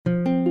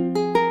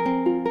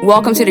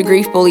Welcome to the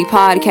Grief Bully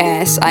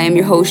Podcast. I am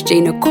your host,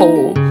 Jay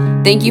Nicole.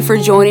 Thank you for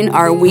joining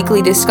our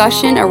weekly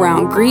discussion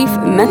around grief,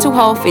 mental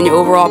health, and your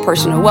overall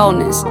personal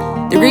wellness.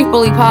 The Grief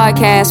Bully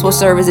Podcast will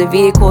serve as a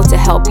vehicle to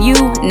help you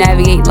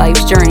navigate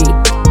life's journey.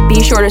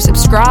 Be sure to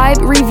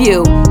subscribe,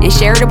 review, and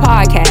share the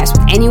podcast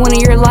with anyone in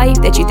your life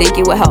that you think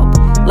it will help.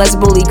 Let's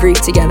bully grief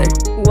together.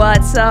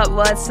 What's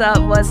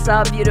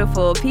up,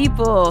 beautiful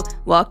people?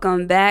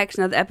 Welcome back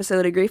to another episode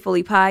of the Grief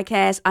Bully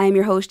Podcast. I am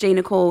your host, Jay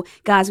Nicole.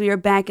 Guys, we are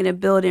back in the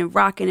building,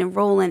 rocking and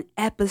rolling,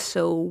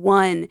 episode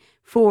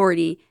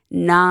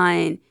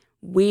 149.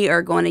 We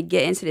are going to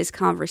get into this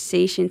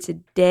conversation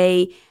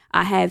today.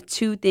 I have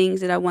two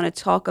things that I want to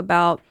talk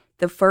about.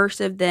 The first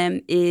of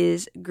them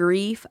is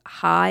grief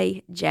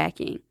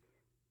hijacking.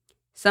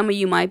 Some of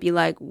you might be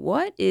like,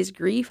 what is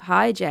grief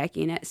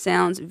hijacking? That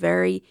sounds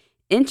very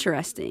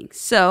interesting.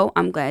 So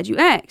I'm glad you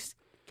asked.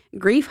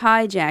 Grief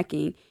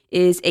hijacking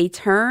is a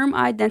term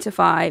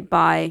identified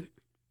by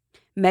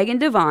Megan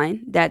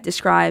Devine that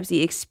describes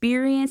the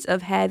experience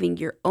of having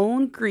your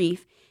own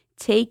grief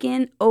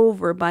taken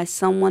over by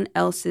someone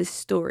else's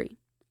story.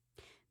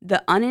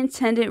 The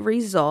unintended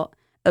result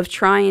of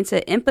trying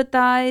to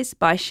empathize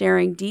by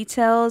sharing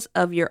details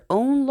of your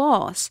own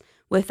loss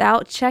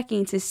without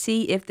checking to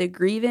see if the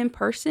grieving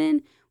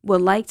person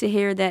would like to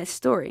hear that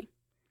story.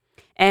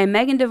 And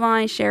Megan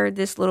Devine shared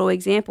this little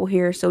example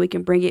here so we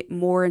can bring it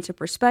more into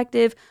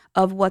perspective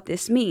of what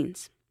this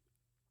means.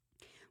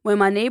 When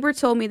my neighbor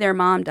told me their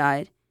mom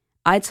died,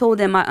 I told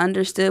them I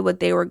understood what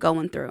they were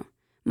going through.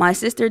 My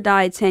sister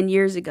died 10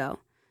 years ago,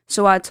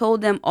 so I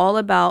told them all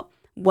about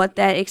what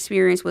that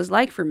experience was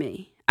like for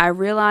me. I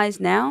realize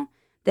now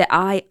that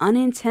I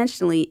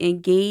unintentionally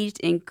engaged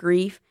in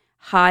grief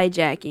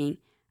hijacking.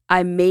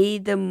 I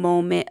made the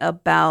moment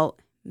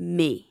about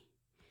me.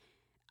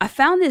 I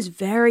found this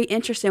very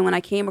interesting when I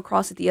came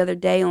across it the other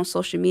day on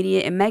social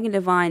media, and Megan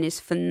Devine is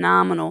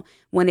phenomenal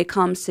when it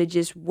comes to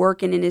just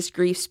working in this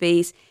grief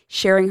space,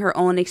 sharing her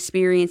own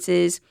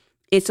experiences.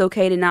 It's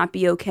Okay to Not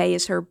Be Okay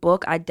is her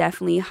book. I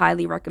definitely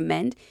highly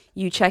recommend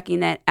you checking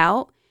that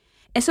out.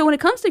 And so when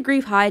it comes to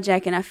grief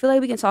hijacking, I feel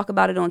like we can talk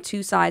about it on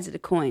two sides of the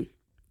coin.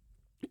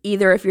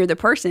 Either if you're the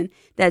person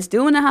that's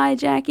doing the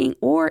hijacking,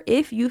 or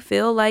if you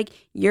feel like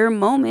your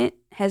moment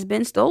has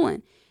been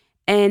stolen.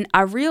 And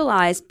I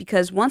realized,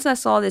 because once I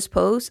saw this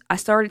post, I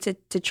started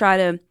to try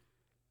to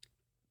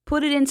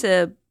put it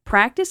into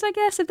practice, I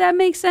guess, if that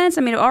makes sense.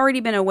 I mean, I've already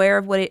been aware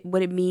of what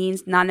it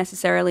means, not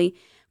necessarily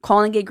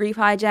calling it grief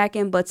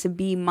hijacking, but to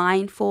be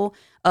mindful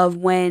of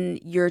when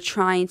you're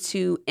trying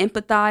to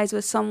empathize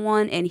with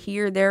someone and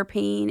hear their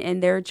pain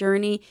and their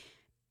journey.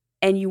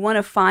 And you want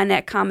to find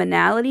that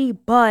commonality,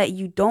 but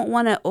you don't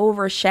want to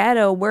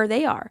overshadow where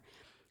they are.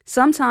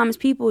 Sometimes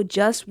people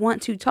just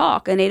want to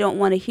talk and they don't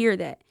want to hear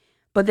that.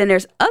 But then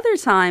there's other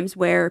times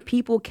where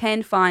people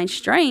can find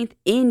strength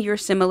in your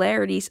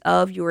similarities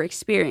of your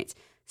experience.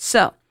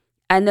 So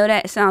I know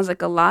that sounds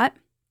like a lot.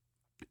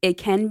 It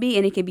can be,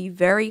 and it can be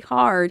very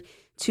hard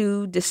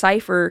to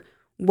decipher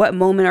what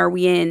moment are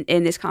we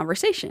in this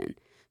conversation.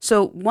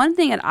 So one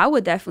thing that I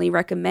would definitely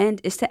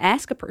recommend is to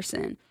ask a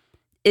person,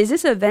 is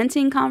this a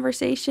venting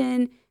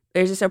conversation?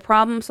 Is this a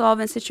problem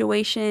solving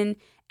situation?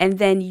 And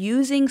then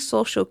using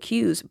social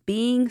cues,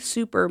 being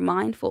super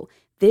mindful.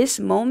 This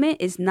moment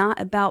is not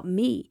about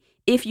me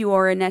if you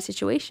are in that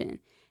situation.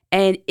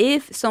 And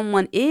if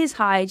someone is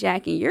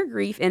hijacking your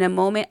grief in a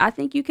moment, I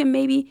think you can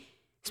maybe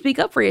speak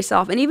up for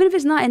yourself. And even if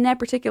it's not in that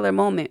particular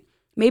moment,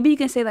 maybe you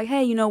can say like,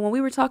 hey, when we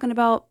were talking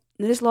about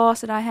this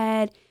loss that I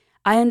had,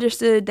 I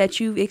understood that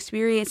you've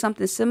experienced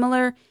something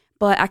similar,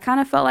 but I kind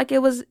of felt like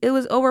it was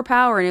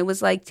overpowering. It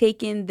was like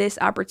taking this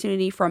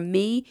opportunity from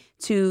me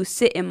to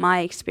sit in my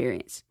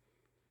experience.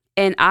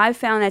 And I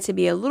found that to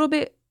be a little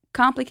bit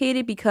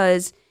complicated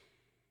because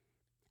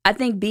I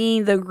think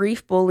being the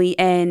grief bully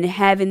and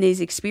having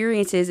these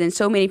experiences, and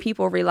so many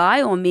people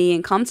rely on me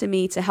and come to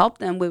me to help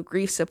them with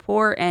grief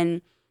support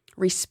and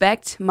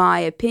respect my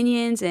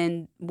opinions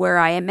and where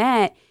I am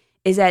at,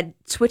 is that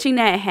switching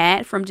that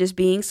hat from just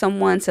being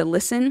someone to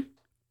listen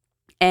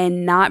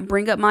and not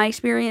bring up my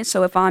experience.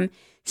 So if I'm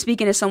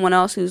speaking to someone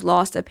else who's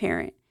lost a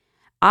parent,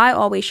 I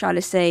always try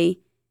to say,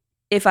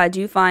 if I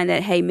do find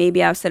that, hey,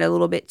 maybe I've said a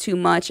little bit too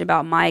much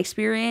about my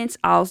experience,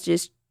 I'll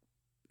just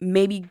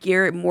maybe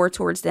gear it more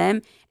towards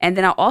them. And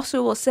then I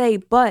also will say,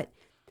 but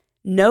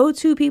no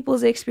two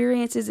people's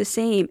experience is the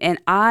same.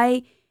 And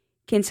I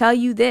can tell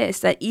you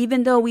this, that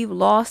even though we've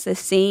lost the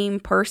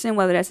same person,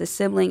 whether that's a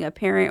sibling, a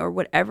parent, or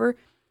whatever,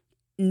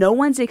 no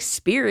one's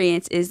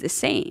experience is the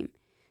same.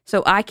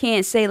 So I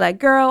can't say like,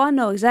 girl, I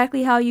know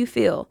exactly how you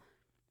feel.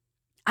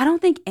 I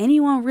don't think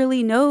anyone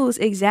really knows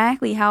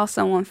exactly how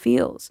someone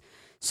feels.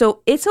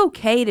 So it's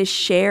okay to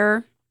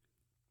share.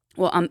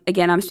 Well,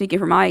 I'm speaking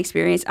from my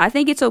experience. I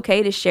think it's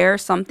okay to share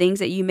some things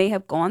that you may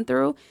have gone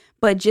through,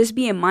 but just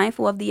being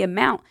mindful of the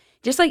amount.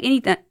 Just like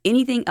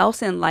anything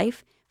else in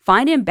life,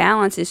 finding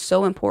balance is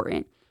so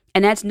important.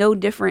 And that's no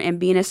different in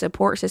being a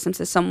support system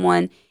to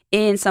someone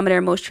in some of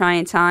their most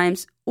trying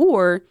times,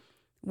 or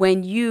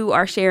when you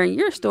are sharing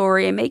your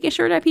story and making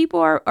sure that people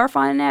are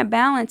finding that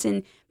balance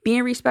and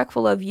being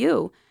respectful of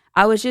you.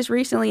 I was just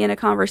recently in a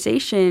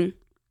conversation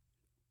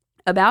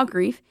about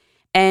grief,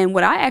 and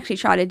what I actually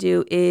try to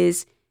do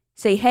is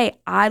say, hey,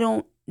 I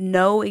don't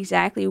know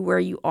exactly where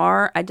you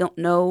are. I don't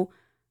know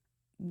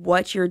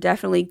what you're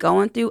definitely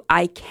going through.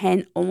 I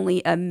can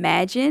only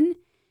imagine,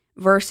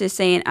 versus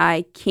saying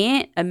I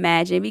can't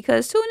imagine,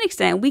 because to an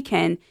extent we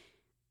can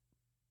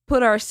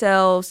put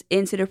ourselves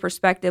into the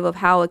perspective of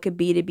how it could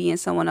be to be in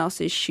someone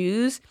else's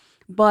shoes.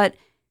 But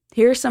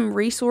here's some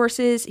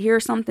resources,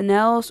 here's something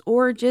else,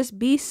 or just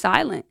be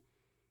silent.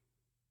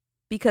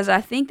 Because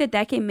I think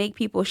that can make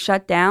people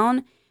shut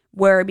down,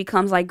 where it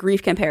becomes like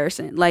grief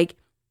comparison. Like,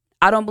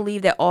 I don't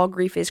believe that all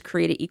grief is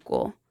created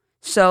equal.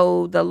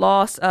 So the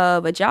loss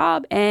of a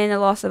job and the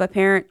loss of a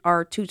parent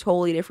are two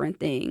totally different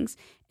things.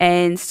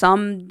 And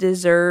some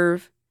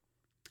deserve,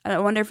 I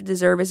wonder if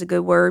deserve is a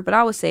good word, but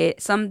I would say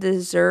it. Some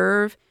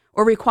deserve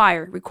or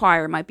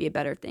require might be a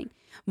better thing,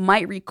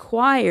 might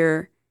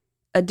require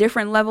a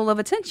different level of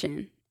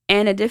attention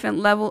and a different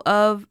level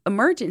of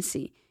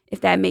emergency,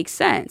 if that makes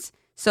sense.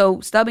 So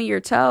stubbing your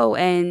toe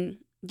and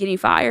getting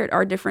fired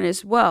are different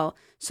as well.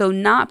 So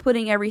not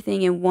putting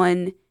everything in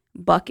one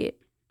bucket.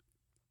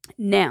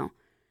 Now,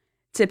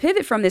 to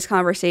pivot from this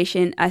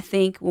conversation, I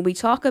think when we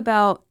talk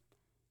about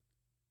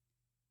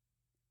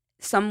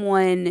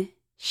someone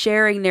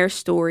sharing their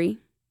story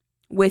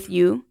with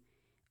you,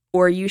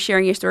 or you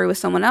sharing your story with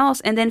someone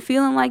else and then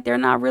feeling like they're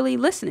not really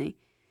listening.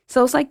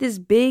 So it's like this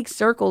big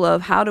circle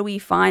of how do we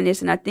find this?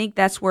 And I think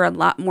that's where a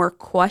lot more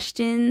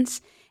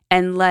questions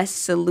and less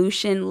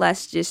solution,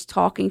 less just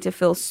talking to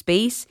fill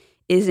space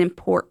is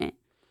important.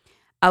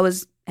 I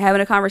was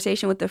having a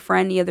conversation with a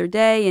friend the other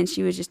day, and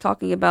she was just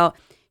talking about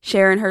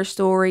sharing her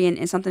story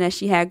and something that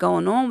she had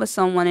going on with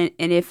someone.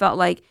 And it felt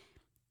like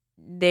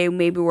they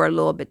maybe were a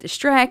little bit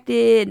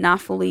distracted, not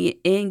fully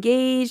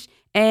engaged.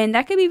 And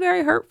that could be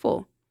very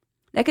hurtful.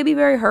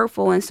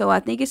 And so I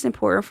think it's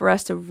important for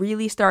us to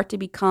really start to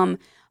become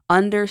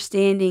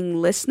understanding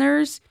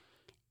listeners.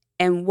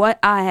 And what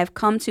I have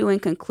come to in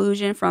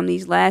conclusion from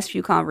these last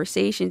few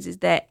conversations is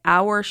that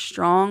our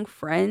strong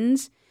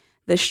friends,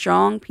 the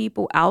strong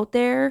people out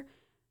there,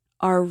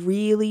 are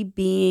really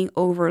being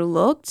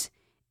overlooked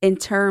in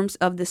terms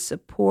of the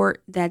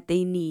support that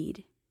they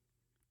need.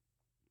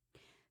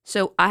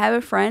 So I have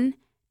a friend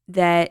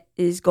that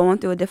is going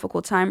through a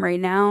difficult time right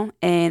now,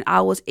 and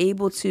I was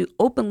able to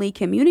openly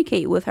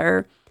communicate with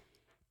her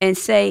and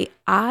say,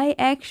 I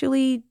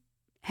actually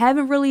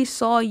haven't really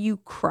saw you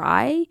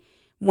cry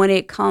when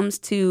it comes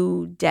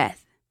to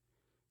death.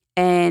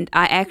 And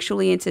I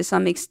actually, and to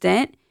some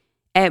extent,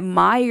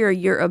 admire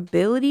your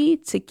ability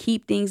to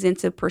keep things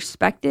into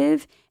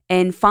perspective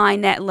and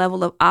find that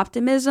level of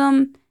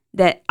optimism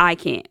that I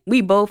can't.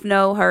 We both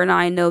know, her and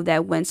I know,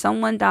 that when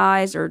someone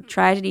dies or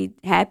tragedy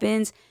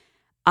happens,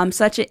 I'm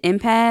such an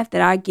empath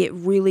that I get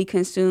really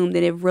consumed,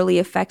 and it really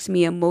affects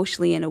me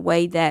emotionally in a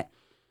way that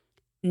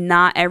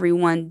not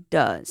everyone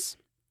does.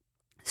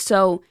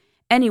 So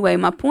anyway,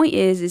 my point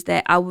is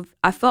that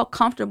I felt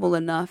comfortable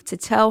enough to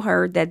tell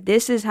her that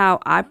this is how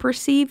I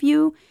perceive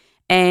you,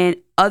 and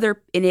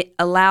it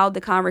allowed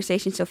the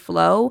conversation to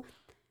flow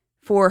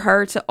for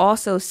her to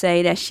also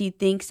say that she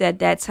thinks that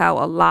that's how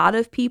a lot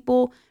of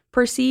people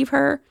perceive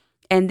her,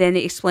 and then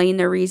explain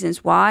the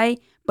reasons why.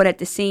 But at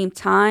the same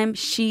time,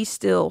 she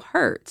still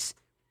hurts.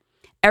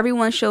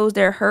 Everyone shows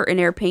their hurt and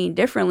their pain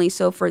differently.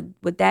 So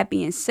with that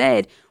being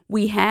said,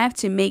 we have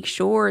to make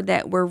sure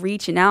that we're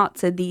reaching out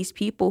to these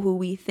people who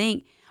we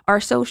think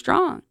are so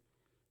strong.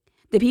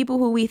 The people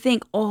who we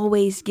think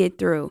always get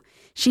through.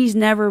 She's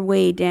never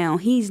weighed down.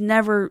 He's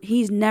never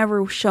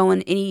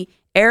showing any,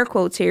 air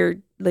quotes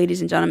here,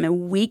 ladies and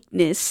gentlemen,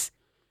 weakness.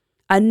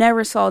 I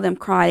never saw them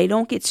cry. They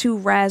don't get too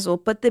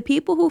razzled. But the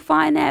people who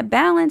find that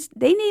balance,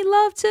 they need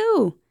love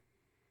too.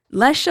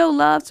 Let's show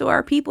love to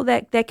our people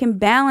that can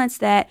balance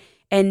that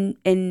and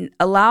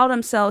allow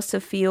themselves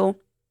to feel,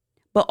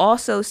 but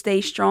also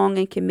stay strong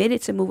and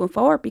committed to moving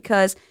forward,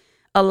 because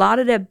a lot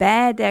of the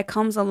bad that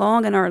comes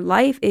along in our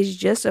life is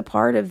just a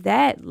part of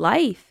that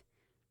life,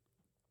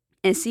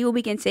 and see what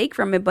we can take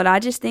from it. But I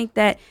just think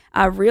that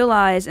I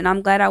realized, and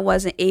I'm glad I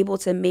wasn't able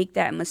to make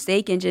that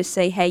mistake and just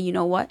say, hey, you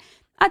know what?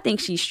 I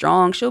think she's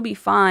strong. She'll be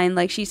fine.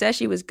 Like, she said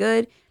she was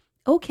good.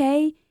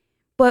 Okay.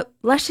 But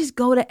let's just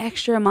go the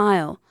extra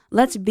mile.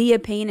 Let's be a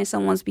pain in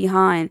someone's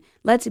behind.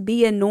 Let's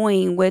be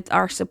annoying with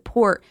our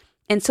support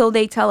until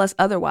they tell us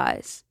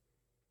otherwise.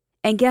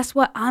 And guess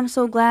what? I'm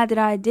so glad that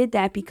I did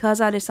that,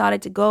 because I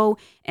decided to go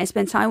and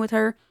spend time with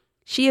her.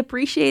 She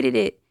appreciated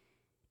it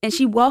and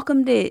she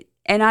welcomed it.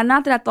 And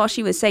not that I thought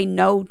she would say,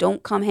 no,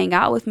 don't come hang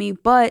out with me,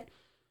 but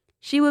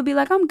she would be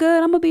like, I'm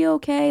good. I'm going to be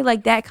okay.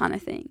 Like that kind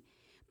of thing.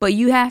 But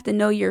you have to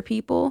know your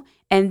people.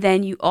 And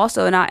then you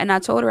also, and I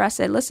told her, I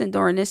said, listen,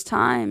 during this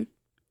time,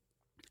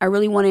 I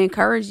really want to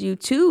encourage you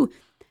to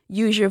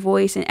use your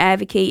voice and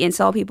advocate and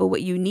tell people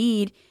what you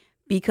need,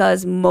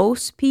 because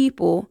most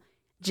people,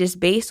 just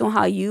based on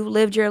how you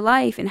lived your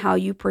life and how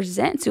you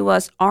present to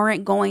us,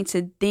 aren't going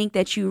to think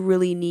that you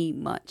really need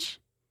much.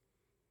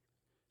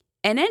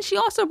 And then she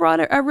also brought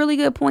a really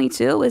good point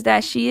too, is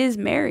that she is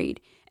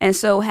married. And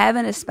so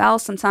having a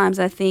spouse sometimes,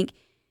 I think,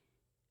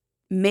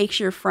 makes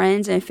your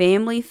friends and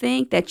family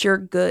think that you're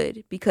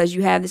good because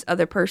you have this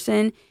other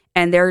person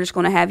and they're just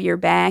going to have your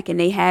back and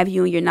they have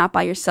you and you're not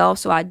by yourself.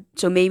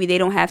 So maybe they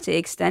don't have to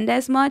extend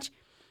as much.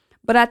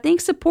 But I think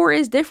support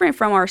is different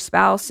from our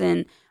spouse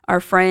and our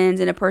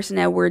friends and a person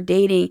that we're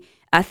dating.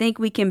 I think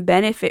we can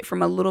benefit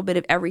from a little bit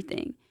of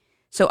everything.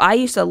 So I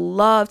used to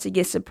love to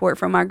get support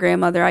from my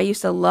grandmother. I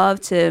used to love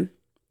to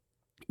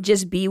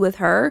just be with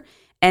her.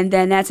 And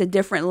then that's a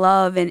different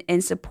love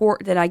and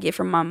support that I get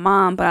from my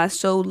mom. But I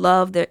so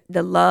love the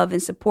love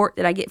and support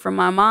that I get from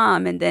my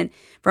mom and then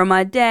from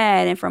my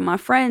dad and from my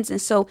friends.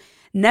 And so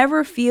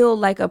never feel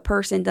like a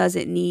person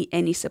doesn't need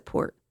any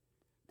support.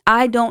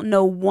 I don't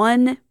know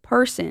one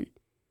person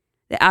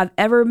that I've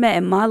ever met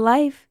in my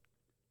life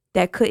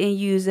that couldn't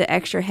use the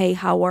extra, hey,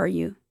 how are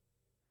you?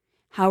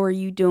 How are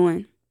you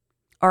doing?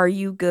 Are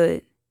you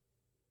good?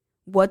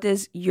 What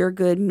does you're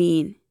good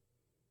mean?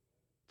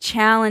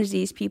 Challenge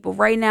these people.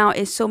 Right now,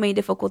 it's so many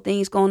difficult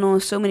things going on.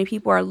 So many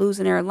people are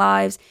losing their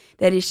lives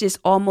that it's just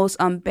almost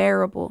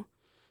unbearable.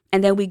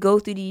 And then we go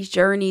through these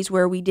journeys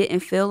where we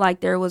didn't feel like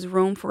there was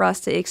room for us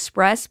to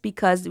express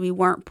because we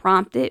weren't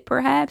prompted,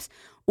 perhaps,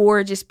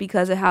 or just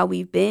because of how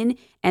we've been.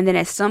 And then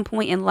at some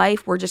point in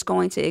life, we're just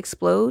going to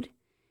explode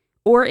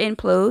or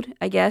implode,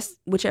 I guess,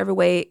 whichever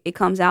way it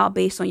comes out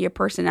based on your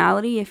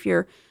personality. If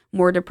you're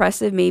more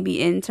depressive,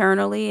 maybe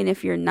internally. And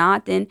if you're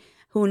not, then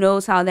who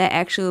knows how that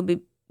actually will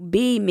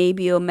be.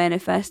 Maybe it'll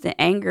manifest in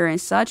anger and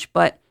such.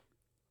 But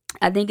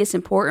I think it's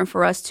important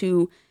for us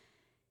to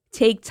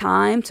take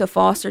time to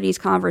foster these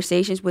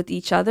conversations with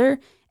each other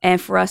and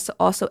for us to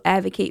also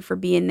advocate for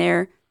being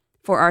there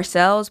for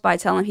ourselves by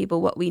telling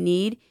people what we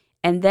need.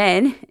 And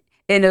then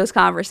in those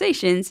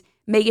conversations,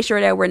 making sure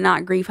that we're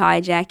not grief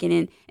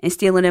hijacking and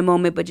stealing a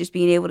moment, but just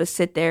being able to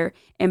sit there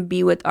and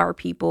be with our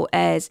people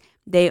as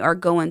they are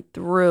going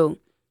through.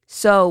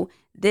 So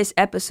this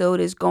episode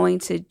is going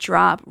to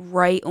drop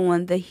right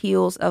on the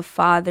heels of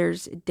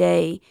Father's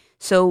Day.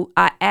 So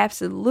I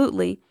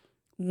absolutely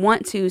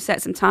want to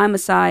set some time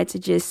aside to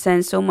just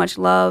send so much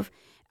love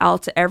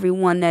out to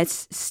everyone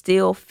that's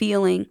still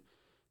feeling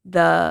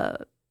the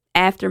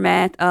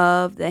aftermath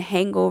of the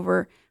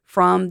hangover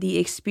from the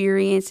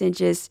experience and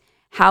just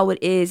how it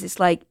is. It's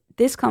like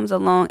this comes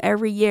along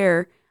every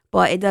year,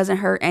 but it doesn't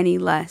hurt any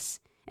less.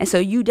 And so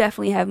you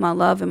definitely have my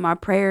love and my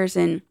prayers.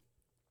 And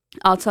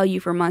I'll tell you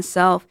for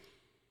myself,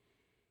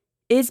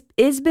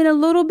 it's been a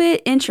little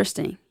bit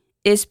interesting.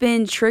 It's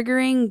been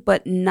triggering,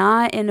 but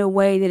not in a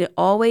way that it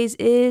always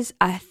is.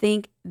 I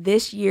think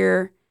this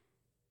year,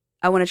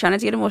 I want to try not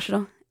to get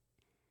emotional.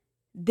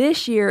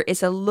 This year,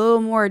 it's a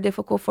little more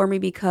difficult for me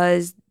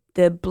because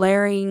the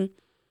blaringly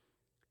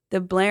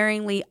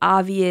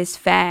obvious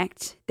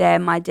fact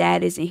that my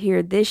dad isn't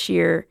here this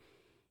year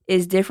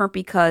is different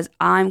because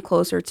I'm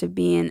closer to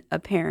being a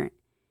parent.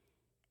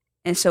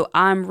 And so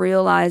I'm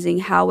realizing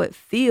how it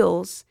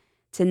feels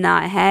to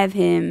not have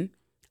him.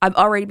 I've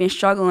already been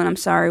struggling,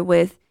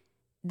 with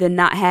the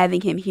not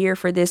having him here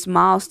for this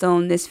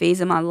milestone, this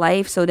phase of my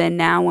life. So then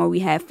now when we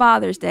have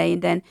Father's Day,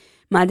 and then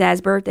my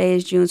dad's birthday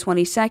is June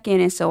 22nd.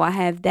 And so I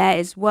have that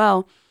as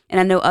well. And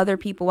I know other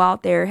people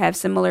out there have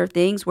similar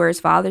things where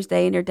it's Father's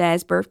Day and their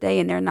dad's birthday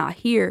and they're not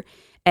here.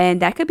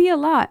 And that could be a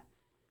lot.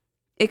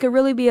 It could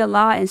really be a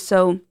lot. And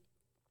so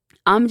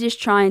I'm just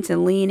trying to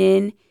lean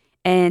in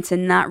and to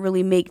not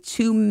really make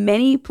too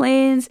many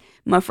plans.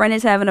 My friend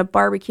is having a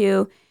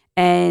barbecue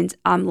and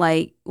I'm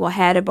like, well,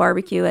 had a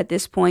barbecue at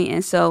this point.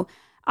 And so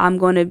I'm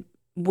going to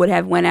would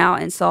have went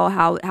out and saw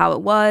how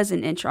it was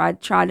and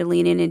try to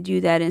lean in and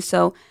do that. And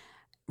so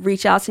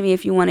reach out to me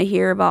if you want to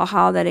hear about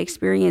how that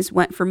experience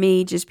went for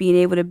me, just being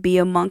able to be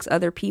amongst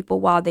other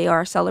people while they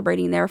are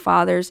celebrating their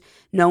fathers,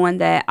 knowing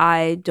that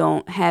I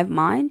don't have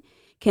mine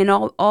can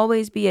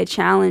always be a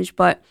challenge.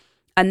 But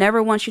I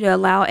never want you to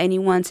allow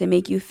anyone to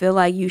make you feel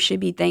like you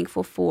should be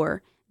thankful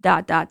for ...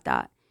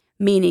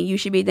 Meaning you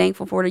should be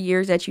thankful for the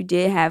years that you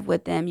did have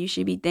with them. You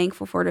should be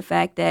thankful for the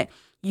fact that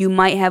you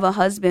might have a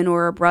husband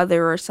or a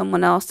brother or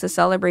someone else to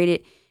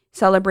celebrate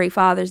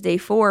Father's Day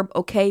for.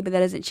 Okay, but that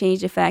doesn't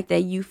change the fact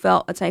that you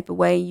felt a type of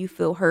way and you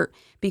feel hurt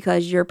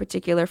because your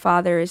particular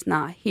father is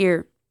not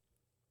here.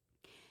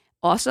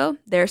 Also,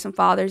 there are some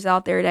fathers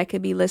out there that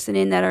could be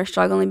listening that are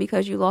struggling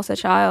because you lost a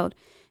child.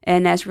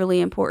 And that's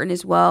really important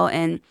as well.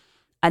 And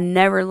I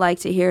never like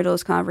to hear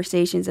those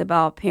conversations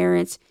about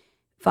parents,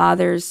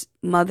 fathers,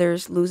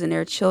 mothers losing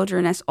their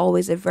children. That's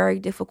always a very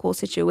difficult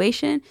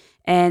situation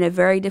and a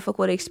very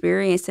difficult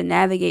experience to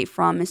navigate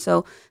from. And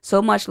so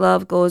much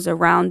love goes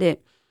around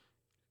it.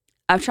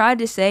 I've tried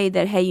to say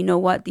that, hey, you know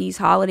what? These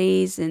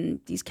holidays and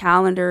these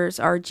calendars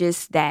are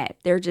just that.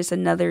 They're just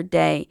another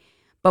day.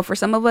 But for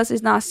some of us,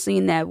 it's not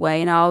seen that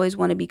way. And I always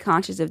want to be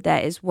conscious of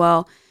that as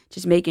well.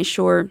 Just making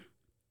sure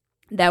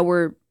that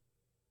we're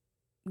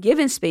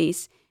given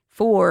space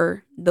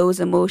for those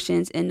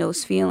emotions and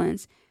those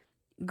feelings.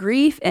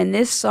 Grief and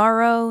this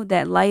sorrow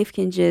that life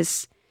can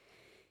just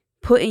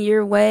put in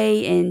your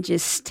way and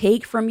just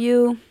take from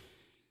you,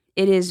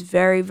 It is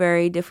very,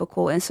 very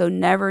difficult. And so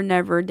never,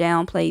 never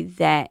downplay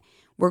that.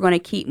 We're going to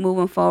keep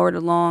moving forward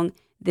along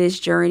this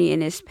journey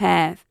and this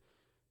path.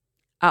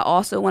 I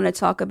also want to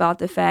talk about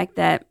the fact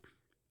that,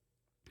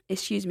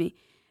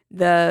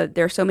 there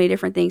are so many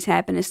different things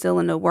happening still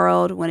in the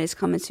world when it's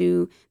coming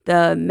to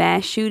the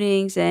mass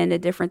shootings and the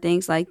different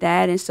things like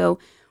that. And so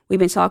we've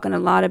been talking a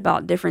lot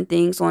about different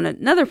things on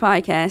another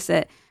podcast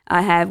that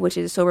I have, which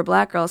is a Sober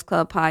Black Girls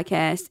Club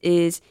podcast,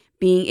 is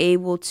being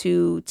able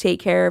to take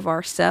care of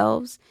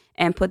ourselves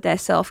and put that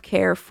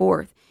self-care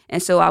forth.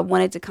 And so I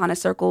wanted to kind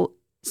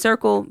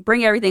of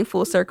bring everything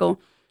full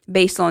circle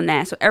based on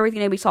that. So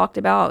everything that we talked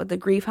about, the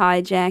grief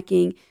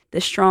hijacking,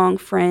 the strong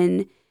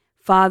friend,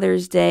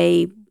 Father's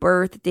Day,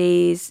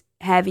 birthdays,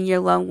 having your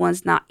loved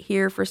ones not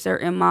here for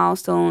certain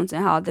milestones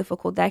and how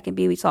difficult that can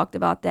be. We talked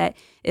about that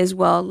as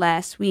well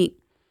last week.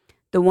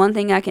 The one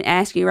thing I can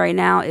ask you right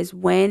now is,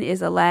 when is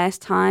the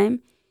last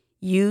time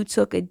you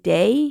took a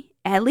day,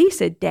 at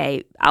least a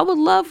day? I would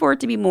love for it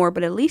to be more,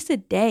 but at least a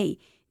day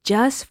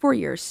just for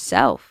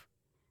yourself.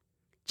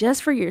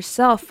 Just for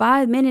yourself.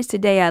 5 minutes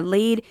today, I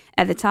laid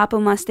at the top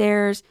of my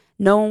stairs.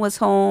 No one was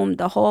home.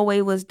 The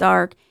hallway was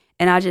dark.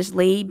 And I just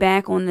laid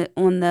back on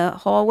the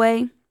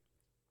hallway.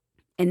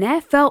 And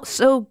that felt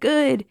so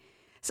good.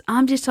 So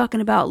I'm just talking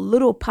about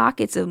little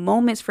pockets of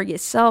moments for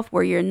yourself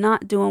where you're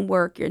not doing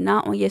work. You're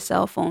not on your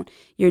cell phone.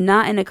 You're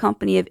not in the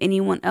company of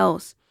anyone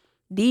else.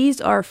 These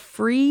are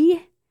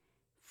free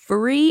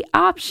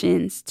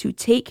options to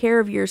take care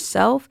of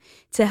yourself,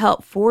 to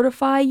help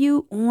fortify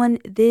you on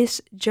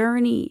this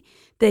journey.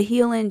 The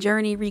healing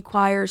journey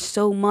requires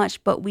so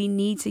much, but we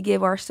need to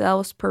give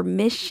ourselves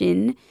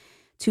permission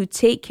to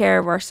take care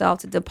of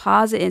ourselves, to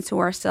deposit into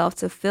ourselves,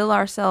 to fill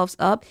ourselves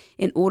up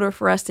in order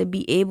for us to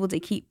be able to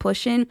keep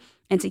pushing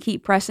and to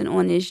keep pressing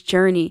on this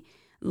journey.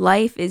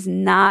 Life is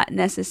not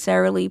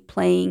necessarily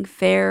playing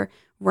fair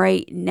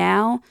right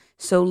now.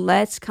 So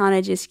let's kind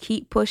of just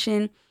keep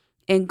pushing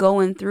and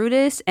going through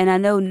this. And I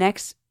know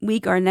next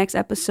week, our next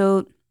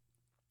episode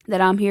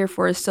that I'm here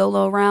for a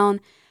solo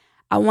round,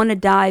 I want to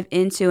dive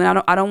into,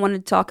 and I don't want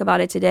to talk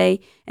about it today,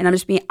 and I'm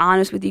just being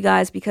honest with you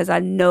guys because I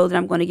know that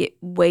I'm going to get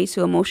way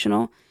too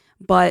emotional,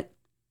 but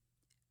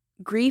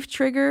grief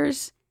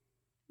triggers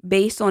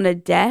based on a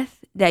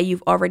death that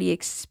you've already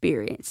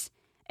experienced.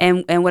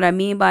 And what I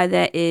mean by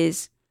that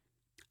is,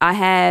 I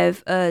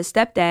have a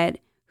stepdad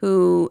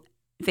who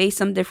faced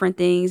some different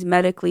things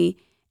medically,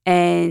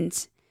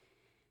 and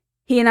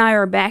he and I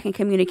are back in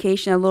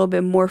communication a little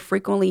bit more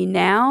frequently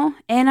now,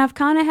 and I've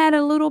kind of had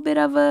a little bit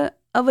of a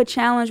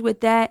challenge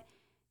with that,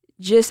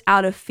 just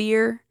out of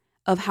fear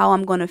of how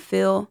I'm going to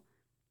feel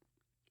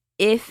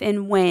if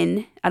and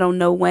when, I don't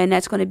know when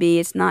that's going to be.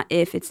 It's not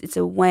if, it's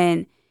a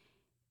when.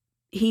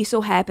 He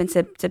so happens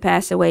to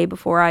pass away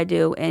before I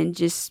do. And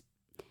just,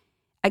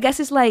 I guess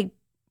it's like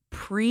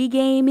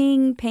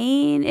pre-gaming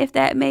pain, if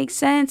that makes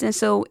sense. And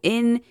so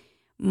in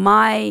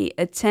my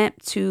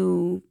attempt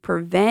to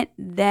prevent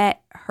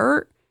that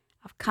hurt,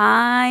 I've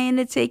kind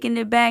of taken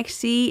the back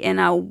seat, and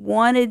I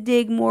want to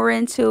dig more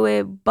into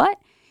it, but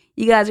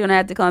you guys are going to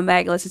have to come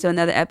back and listen to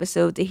another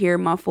episode to hear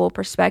my full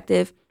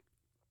perspective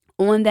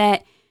on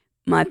that,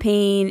 my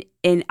pain,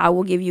 and I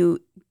will give you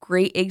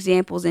great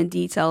examples in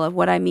detail of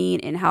what I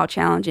mean and how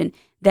challenging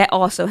that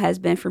also has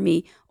been for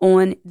me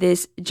on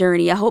this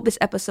journey. I hope this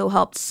episode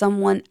helped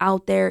someone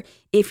out there.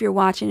 If you're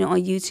watching it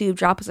on YouTube,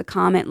 drop us a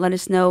comment. Let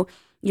us know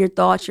your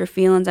thoughts, your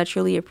feelings. I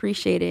truly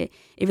appreciate it.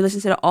 If you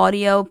listen to the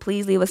audio,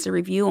 please leave us a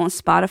review on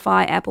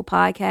Spotify, Apple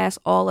Podcasts,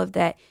 all of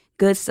that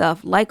good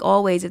stuff. Like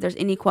always, if there's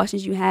any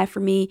questions you have for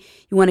me,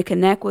 you want to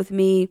connect with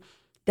me,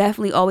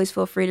 definitely always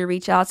feel free to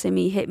reach out to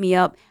me, hit me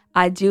up.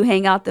 I do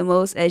hang out the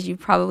most, as you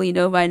probably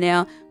know by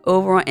now,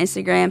 over on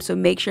Instagram. So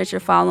make sure that you're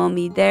following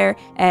me there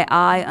at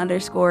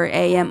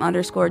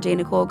I_am_J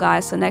Nicole,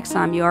 guys. So next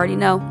time, you already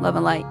know, love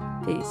and light.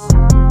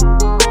 Peace.